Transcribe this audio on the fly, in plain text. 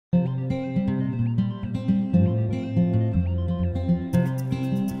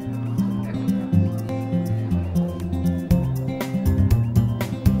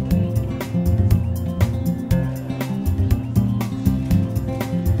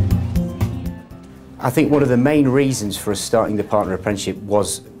I think one of the main reasons for us starting the partner apprenticeship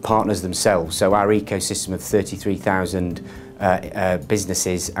was partners themselves. So our ecosystem of 33,000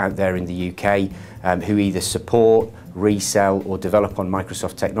 businesses out there in the UK who either support, resell or develop on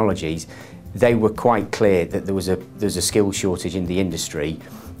Microsoft technologies, they were quite clear that there's a skill shortage in the industry,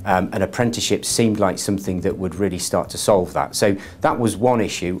 and apprenticeships seemed like something that would really start to solve that. So that was one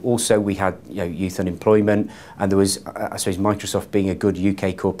issue. Also we had youth unemployment, and there was, I suppose, Microsoft being a good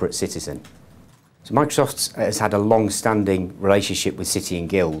UK corporate citizen. So Microsoft has had a long-standing relationship with City and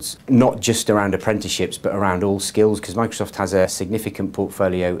Guilds, not just around apprenticeships but around all skills, because Microsoft has a significant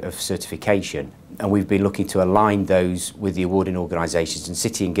portfolio of certification, and we've been looking to align those with the awarding organisations, and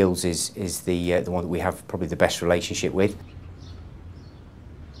City and Guilds is the one that we have probably the best relationship with.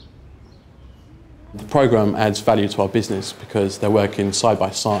 The programme adds value to our business because they're working side by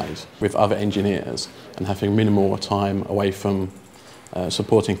side with other engineers and having minimal time away from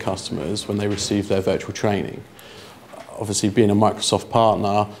supporting customers when they receive their virtual training. Obviously, being a Microsoft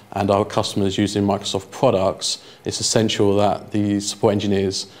partner and our customers using Microsoft products, it's essential that the support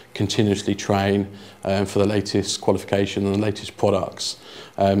engineers continuously train for the latest qualification and the latest products.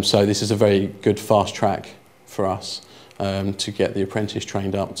 So this is a very good fast track for us to get the apprentice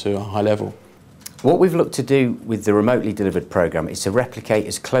trained up to a high level. What we've looked to do with the remotely delivered programme is to replicate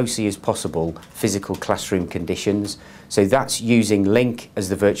as closely as possible physical classroom conditions. So that's using Link as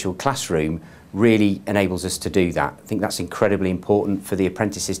the virtual classroom really enables us to do that. I think that's incredibly important for the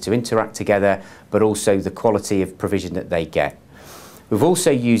apprentices to interact together, but also the quality of provision that they get. We've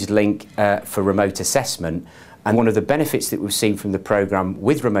also used Link for remote assessment, and one of the benefits that we've seen from the programme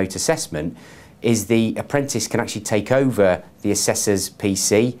with remote assessment is the apprentice can actually take over the assessor's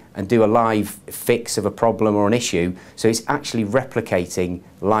PC and do a live fix of a problem or an issue. So it's actually replicating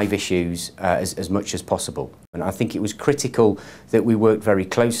live issues as much as possible. And I think it was critical that we worked very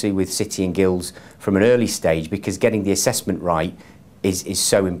closely with City and Guilds from an early stage, because getting the assessment right is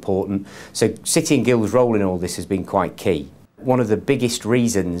so important. So City and Guilds' role in all this has been quite key. One of the biggest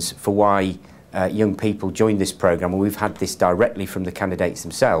reasons for why young people join this programme, and we've had this directly from the candidates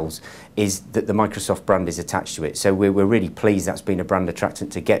themselves, is that the Microsoft brand is attached to it. So we're really pleased that's been a brand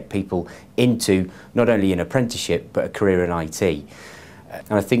attractant to get people into not only an apprenticeship but a career in IT. And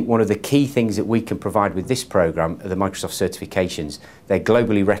I think one of the key things that we can provide with this programme are the Microsoft certifications. They're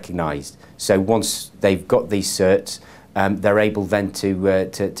globally recognised, so once they've got these certs, they're able then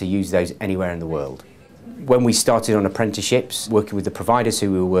to use those anywhere in the world. When we started on apprenticeships, working with the providers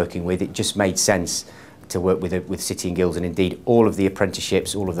who we were working with, it just made sense to work with City and Guilds, and indeed all of the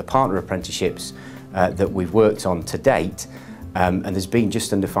apprenticeships, all of the partner apprenticeships that we've worked on to date, and there's been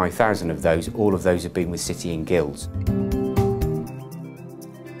just under 5,000 of those, all of those have been with City and Guilds.